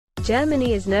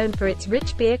Germany is known for its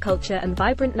rich beer culture and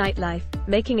vibrant nightlife,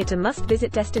 making it a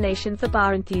must-visit destination for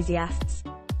bar enthusiasts.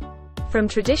 From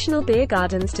traditional beer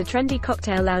gardens to trendy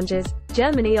cocktail lounges,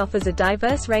 Germany offers a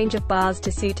diverse range of bars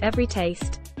to suit every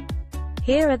taste.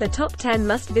 Here are the top 10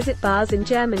 must-visit bars in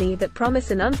Germany that promise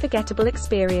an unforgettable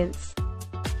experience.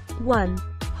 1.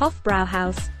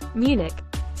 Hofbräuhaus, Munich.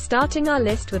 Starting our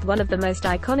list with one of the most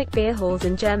iconic beer halls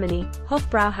in Germany,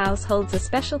 Hofbräuhaus holds a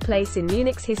special place in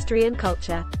Munich's history and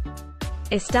culture.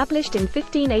 Established in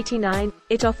 1589,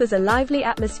 it offers a lively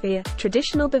atmosphere,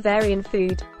 traditional Bavarian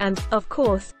food, and, of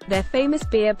course, their famous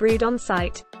beer brewed on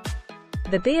site.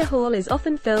 The beer hall is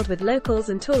often filled with locals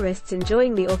and tourists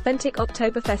enjoying the authentic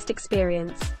Oktoberfest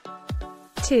experience.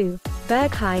 2.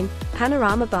 Berghain,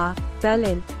 Panorama Bar,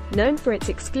 Berlin. Known for its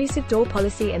exclusive door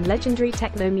policy and legendary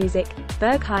techno music,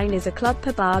 Berghain is a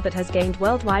club-bar that has gained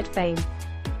worldwide fame.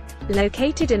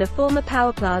 Located in a former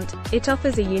power plant, it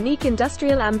offers a unique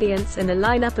industrial ambience and a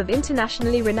lineup of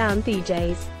internationally renowned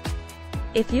DJs.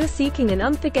 If you're seeking an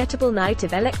unforgettable night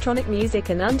of electronic music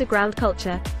and underground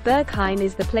culture, Berghain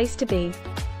is the place to be.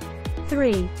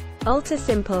 3. Alter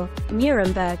Simple,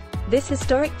 Nuremberg. This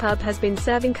historic pub has been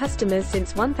serving customers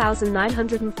since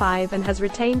 1905 and has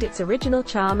retained its original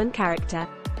charm and character.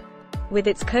 With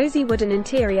its cozy wooden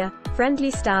interior,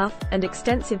 friendly staff, and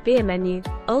extensive beer menu,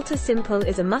 Alter Simple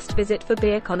is a must-visit for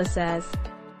beer connoisseurs.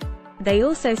 They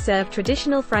also serve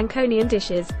traditional Franconian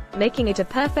dishes, making it a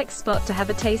perfect spot to have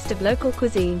a taste of local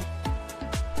cuisine.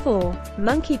 4.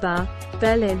 Monkey Bar,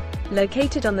 Berlin.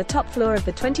 Located on the top floor of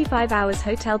the 25 Hours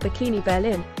Hotel Bikini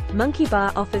Berlin, Monkey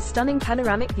Bar offers stunning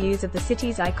panoramic views of the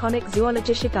city's iconic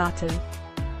Zoologische Garten.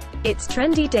 Its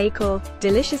trendy decor,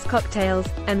 delicious cocktails,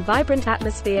 and vibrant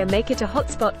atmosphere make it a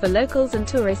hotspot for locals and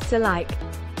tourists alike.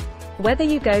 Whether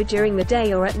you go during the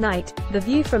day or at night, the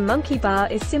view from Monkey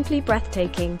Bar is simply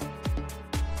breathtaking.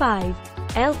 5.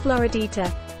 El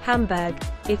Floridita, Hamburg.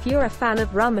 If you're a fan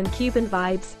of rum and Cuban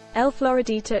vibes, El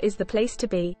Floridita is the place to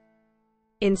be.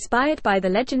 Inspired by the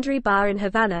legendary bar in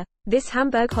Havana, this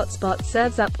Hamburg hotspot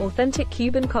serves up authentic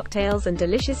Cuban cocktails and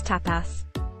delicious tapas.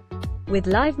 With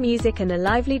live music and a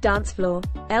lively dance floor,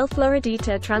 El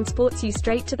Floridita transports you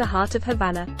straight to the heart of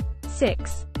Havana.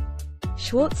 6.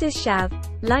 Schwarzes Schaf,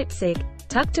 Leipzig.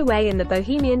 Tucked away in the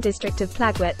bohemian district of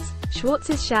Plagwitz,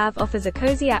 Schwarzes Schaf offers a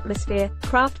cozy atmosphere,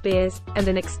 craft beers, and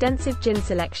an extensive gin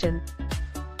selection.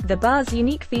 The bar's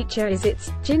unique feature is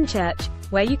its gin church,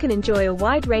 where you can enjoy a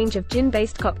wide range of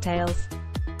gin-based cocktails.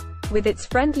 With its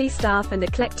friendly staff and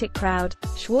eclectic crowd,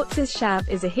 Schwarzes Schaf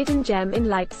is a hidden gem in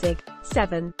Leipzig.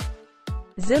 7.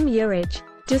 Zum Urige,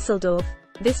 Düsseldorf.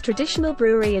 This traditional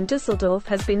brewery in Düsseldorf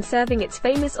has been serving its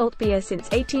famous alt beer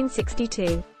since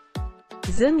 1862.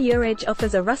 Zum Urige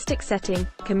offers a rustic setting,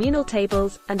 communal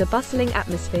tables, and a bustling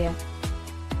atmosphere.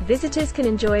 Visitors can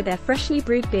enjoy their freshly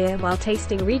brewed beer while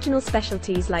tasting regional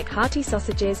specialties like hearty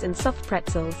sausages and soft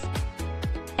pretzels.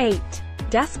 8.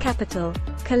 Das Kapital,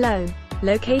 Cologne.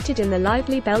 Located in the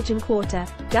lively Belgian quarter,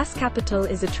 Das Kapital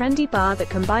is a trendy bar that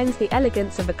combines the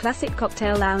elegance of a classic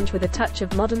cocktail lounge with a touch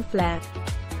of modern flair.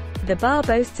 The bar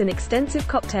boasts an extensive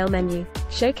cocktail menu,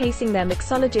 showcasing their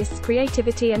mixologists'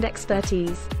 creativity and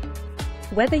expertise.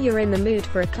 Whether you're in the mood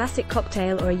for a classic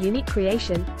cocktail or a unique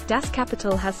creation, Das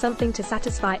Kapital has something to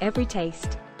satisfy every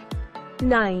taste.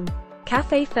 9.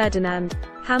 Café Ferdinand,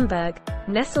 Hamburg.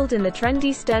 Nestled in the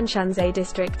trendy Sternschanze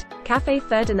district, Café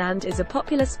Ferdinand is a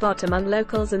popular spot among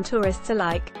locals and tourists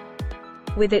alike.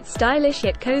 With its stylish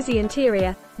yet cozy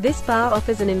interior, this bar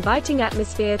offers an inviting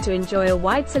atmosphere to enjoy a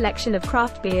wide selection of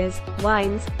craft beers,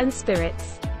 wines, and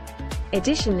spirits.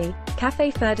 Additionally,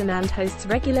 Café Ferdinand hosts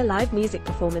regular live music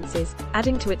performances,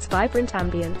 adding to its vibrant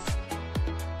ambience.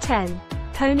 10.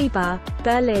 Pony Bar,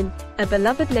 Berlin. A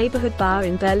beloved neighborhood bar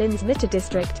in Berlin's Mitte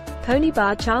district, Pony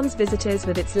Bar charms visitors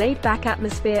with its laid-back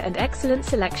atmosphere and excellent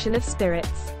selection of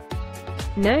spirits.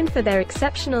 Known for their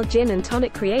exceptional gin and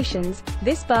tonic creations,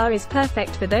 this bar is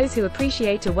perfect for those who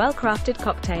appreciate a well-crafted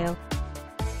cocktail.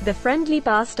 The friendly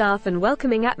bar staff and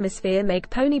welcoming atmosphere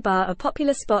make Pony Bar a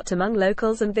popular spot among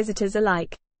locals and visitors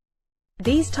alike.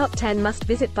 These top 10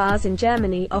 must-visit bars in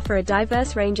Germany offer a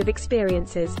diverse range of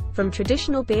experiences, from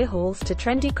traditional beer halls to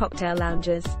trendy cocktail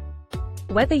lounges.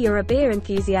 Whether you're a beer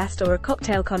enthusiast or a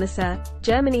cocktail connoisseur,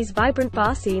 Germany's vibrant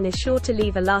bar scene is sure to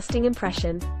leave a lasting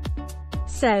impression.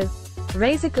 So,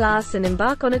 raise a glass and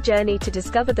embark on a journey to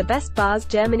discover the best bars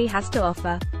Germany has to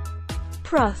offer.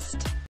 Prost!